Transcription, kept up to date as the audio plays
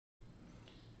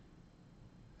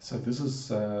So this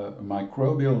is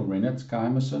Microbial Rennet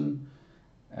Chymosin,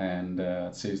 and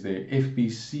it says there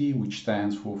FBC, which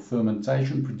stands for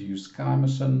Fermentation Produced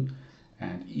Chymosin,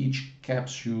 and each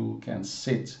capsule can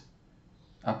set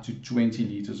up to 20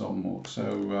 liters or more.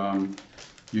 So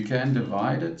you can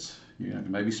divide it,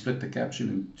 maybe split the capsule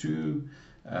in two,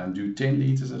 do 10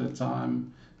 liters at a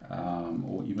time,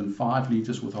 or even 5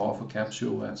 liters with half a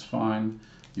capsule, that's fine.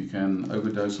 You can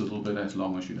overdose a little bit as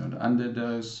long as you don't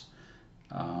underdose.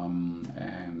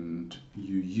 And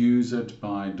you use it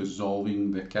by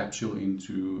dissolving the capsule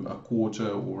into a quarter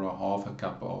or a half a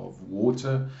cup of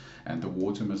water, and the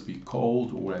water must be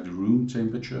cold or at room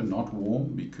temperature, not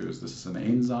warm, because this is an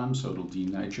enzyme, so it'll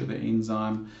denature the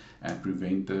enzyme and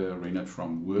prevent the rennet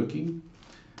from working.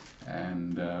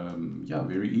 And yeah,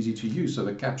 very easy to use. So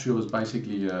the capsule is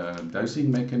basically a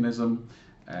dosing mechanism,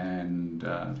 and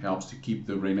it helps to keep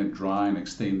the rennet dry and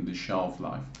extend the shelf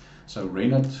life. So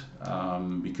rennet,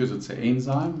 because it's an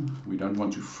enzyme, we don't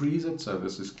want to freeze it, so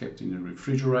this is kept in the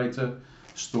refrigerator,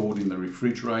 stored in the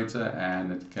refrigerator,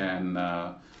 and it can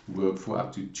work for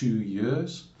up to 2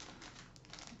 years.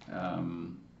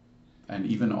 And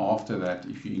even after that,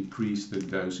 if you increase the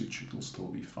dosage, it will still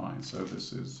be fine. So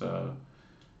this is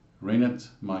Rennet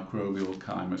Microbial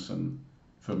Chymosin,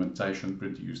 fermentation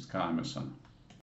produced chymosin.